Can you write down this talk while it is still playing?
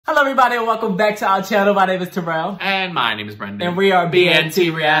Hello everybody and welcome back to our channel. My name is Terrell. And my name is Brendan. And we are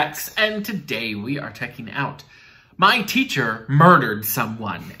BNT Reacts. And today we are checking out My Teacher Murdered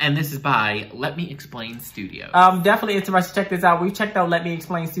Someone. And this is by Let Me Explain Studios. Definitely interested. Check this out. We checked out Let Me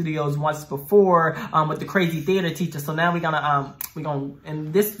Explain Studios once before with the crazy theater teacher. So now we're gonna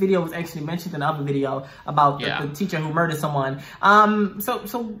and this video was actually mentioned in another video about the teacher who murdered someone.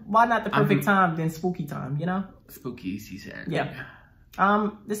 So why not the perfect time then spooky time, you know? Spooky season. Yeah.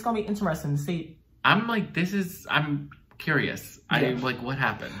 This is gonna be interesting to see. I'm curious. What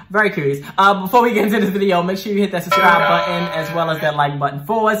happened? Very curious. Before we get into this video, make sure you hit that subscribe button as well as that like button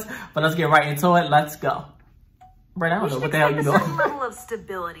for us. But let's get right into it. Let's go. Brent, I don't know what the hell you're doing. Some level of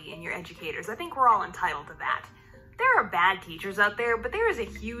stability in your educators. I think we're all entitled to that. There are bad teachers out there, but there is a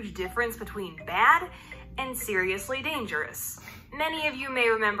huge difference between bad and seriously dangerous. Many of you may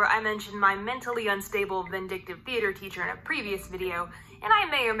remember I mentioned my mentally unstable, vindictive theater teacher in a previous video, and I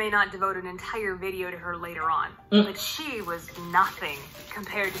may or may not devote an entire video to her later on. But she was nothing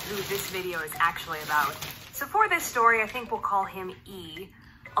compared to who this video is actually about. So for this story, I think we'll call him E,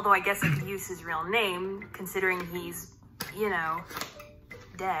 although I guess I could use his real name, considering he's, you know,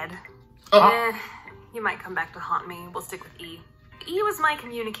 dead. He might come back to haunt me. We'll stick with E. E was my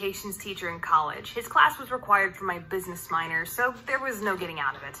communications teacher in college. His class was required for my business minor, so there was no getting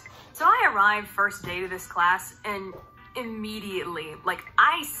out of it. So I arrived first day to this class, and immediately,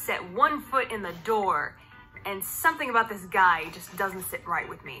 I set one foot in the door, and something about this guy just doesn't sit right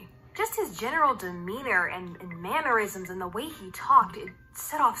with me. Just his general demeanor and mannerisms and the way he talked, it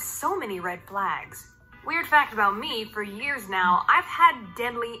set off so many red flags. Weird fact about me, for years now, I've had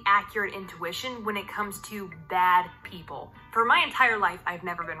deadly accurate intuition when it comes to bad people. For my entire life, I've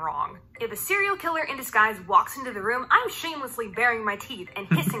never been wrong. If a serial killer in disguise walks into the room, I'm shamelessly baring my teeth and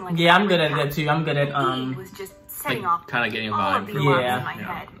hissing like yeah, I'm good at that too. I'm good at He was just setting off kind of getting a all vibe of the alarms in my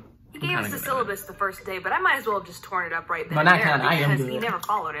yeah. head. He gave us the syllabus the first day, but I might as well have just torn it up right then but and there because he never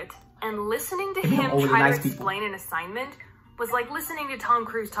followed it. And listening to him try to explain an assignment was like listening to Tom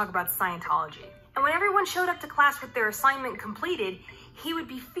Cruise talk about Scientology. And when everyone showed up to class with their assignment completed, he would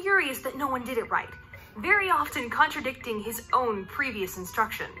be furious that no one did it right, very often contradicting his own previous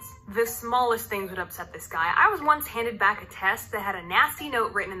instructions. The smallest things would upset this guy. I was once handed back a test that had a nasty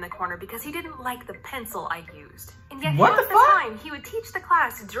note written in the corner because he didn't like the pencil I used. And yet half the time, he would teach the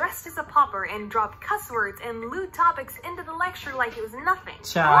class dressed as a pauper and drop cuss words and lewd topics into the lecture like it was nothing.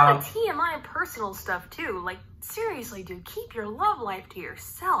 A lot of TMI and personal stuff too, seriously, dude, keep your love life to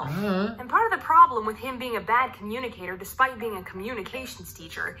yourself. And part of the problem with him being a bad communicator, despite being a communications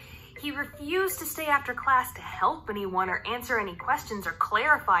teacher, he refused to stay after class to help anyone or answer any questions or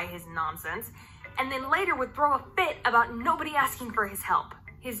clarify his nonsense, and then later would throw a fit about nobody asking for his help.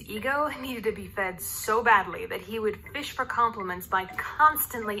 His ego needed to be fed so badly that he would fish for compliments by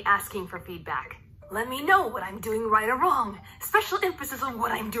constantly asking for feedback. Let me know what I'm doing right or wrong. Special emphasis on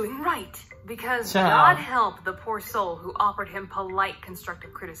what I'm doing right. Because God help the poor soul who offered him polite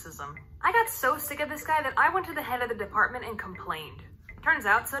constructive criticism. I got so sick of this guy that I went to the head of the department and complained. Turns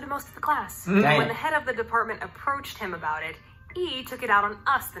out, so did most of the class. When the head of the department approached him about it, E took it out on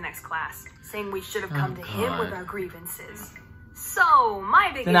us the next class, saying we should have come to him with our grievances. So,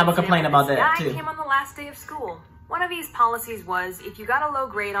 my big guy came on the last day of school. One of these policies was, if you got a low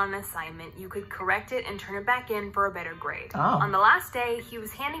grade on an assignment, you could correct it and turn it back in for a better grade. On the last day, he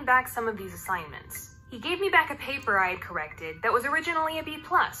was handing back some of these assignments. He gave me back a paper I had corrected that was originally a B+,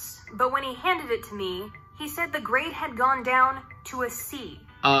 but when he handed it to me, he said the grade had gone down to a C.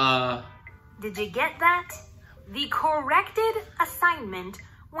 Did you get that? The corrected assignment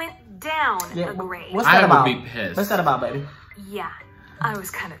went down a grade. What's that about? I would be pissed. What's that about, baby? Yeah, I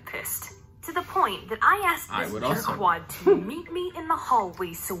was kind of pissed. To the point that I asked this jerkwad to meet me in the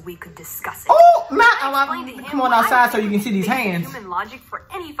hallway so we could discuss it. Oh, come on outside so you can see these hands. Human logic for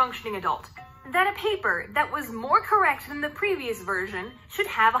any functioning adult. That a paper that was more correct than the previous version should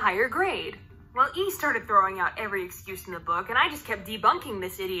have a higher grade. Well, E started throwing out every excuse in the book, and I just kept debunking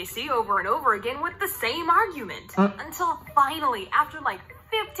this idiocy over and over again with the same argument. Until finally, after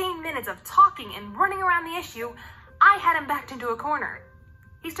 15 minutes of talking and running around the issue, I had him backed into a corner.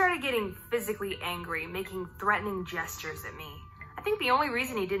 He started getting physically angry, making threatening gestures at me. I think the only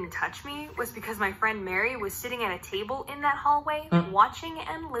reason he didn't touch me was because my friend Mary was sitting at a table in that hallway, watching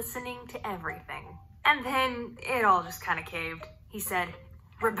and listening to everything. And then it all just kind of caved. He said,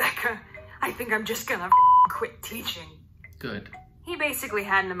 "Rebecca, I think I'm just gonna quit teaching." Good. He basically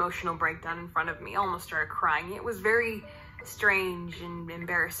had an emotional breakdown in front of me, almost started crying. It was very strange and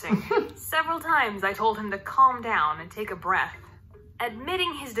embarrassing. Several times I told him to calm down and take a breath.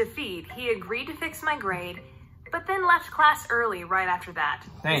 Admitting his defeat, he agreed to fix my grade, but then left class early right after that,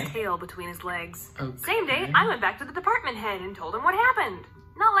 Dang. his tail between his legs. Okay. Same day, I went back to the department head and told him what happened.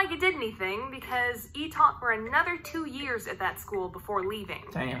 Not like it did anything, because E taught for another 2 years at that school before leaving.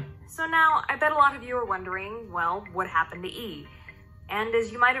 Damn. So now, I bet a lot of you are wondering, well, what happened to E? And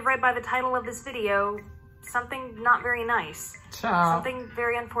as you might have read by the title of this video, something not very nice. Ciao. Something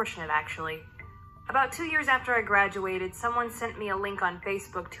very unfortunate, actually. About 2 years after I graduated, someone sent me a link on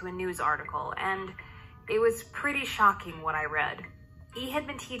Facebook to a news article, and it was pretty shocking what I read. E had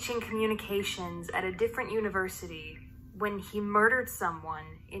been teaching communications at a different university when he murdered someone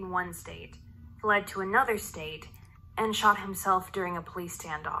in one state, fled to another state, and shot himself during a police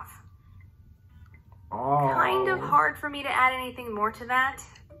standoff. Oh. Kind of hard for me to add anything more to that.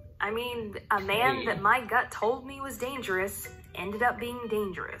 I mean, a man that my gut told me was dangerous ended up being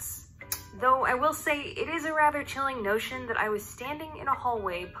dangerous. Though I will say it is a rather chilling notion that I was standing in a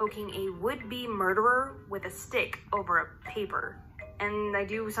hallway poking a would-be murderer with a stick over a paper. And I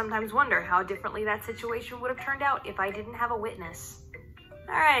do sometimes wonder how differently that situation would have turned out if I didn't have a witness.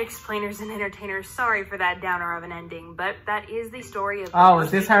 Alright, explainers and entertainers, sorry for that downer of an ending, but that is the story of the is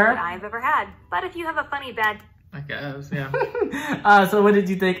this her? that I've ever had. But if you have a funny bad... I guess, yeah. So what did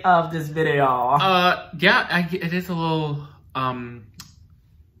you think of this video? Yeah, it is a little,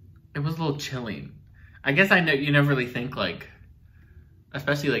 it was a little chilling. I guess I know you never really think, like,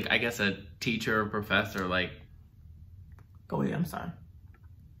 especially, like, I guess a teacher or professor, like... Go ahead, I'm sorry.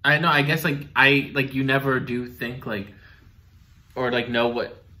 I know, I guess, like, you never do think, like, or, like, know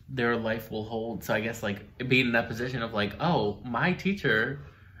what their life will hold. So I guess, like, being in that position of, like, oh, my teacher,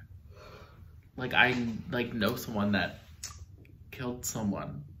 like, I, like, know someone that killed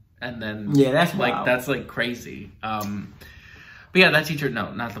someone. And then... Yeah, that's like, wild. That's, like, crazy. But yeah, that teacher,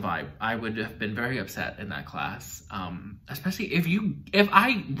 no, not the vibe. I would have been very upset in that class. Especially if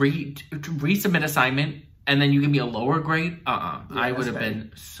I resubmit assignment and then you give me a lower grade, yeah, I would have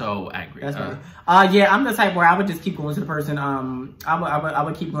been so angry. That's right. Yeah, I'm the type where I would just keep going to the person. I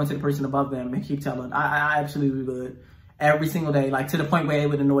would keep going to the person above them and keep telling. I absolutely would. Every single day, like to the point where it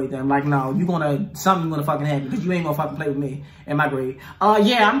would annoy them. Like, no, something gonna fucking happen because you ain't gonna fucking play with me in my grade.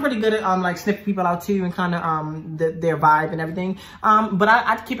 Yeah, I'm pretty good at like sniffing people out too and kind of their vibe and everything. But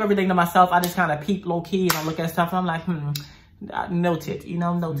I keep everything to myself. I just kind of peep low key and I look at stuff and I'm like, noted, you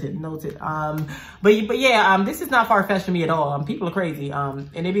know, noted. But yeah, this is not far-fetched for me at all. People are crazy. And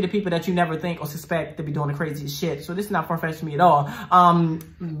they be the people that you never think or suspect to be doing the craziest shit. So this is not far-fetched for me at all.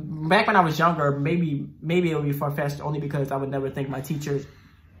 Back when I was younger, maybe it would be far-fetched only because I would never think my teachers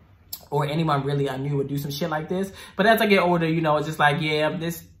or anyone really I knew would do some shit like this. But as I get older, you know, it's just like, yeah,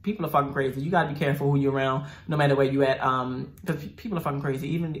 people are fucking crazy. You gotta be careful who you're around, no matter where you at. Because people are fucking crazy,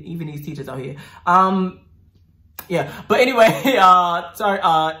 even these teachers out here. Yeah, but anyway, sorry,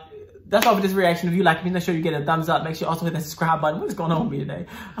 that's all for this reaction. If you like me, make sure you get a thumbs up. Make sure you also hit that subscribe button. What is going on with me today?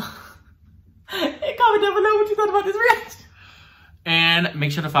 Hey, comment down below what you thought about this reaction. And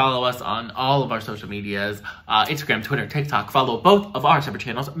make sure to follow us on all of our social medias, Instagram, Twitter, TikTok. Follow both of our separate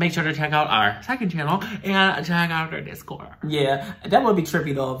channels. Make sure to check out our second channel and check out our Discord. Yeah, that would be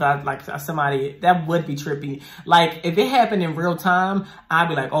trippy though. If I, like somebody, that would be trippy. Like if it happened in real time, I'd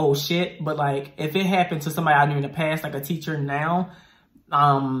be like, oh shit. But like if it happened to somebody I knew in the past, like a teacher now,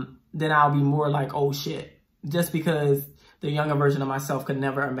 then I'll be more like, oh shit. Just because the younger version of myself could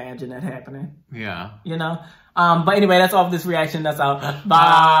never imagine that happening. Yeah. You know? But anyway, that's all for this reaction. That's all. Bye.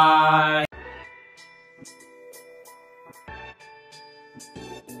 Bye.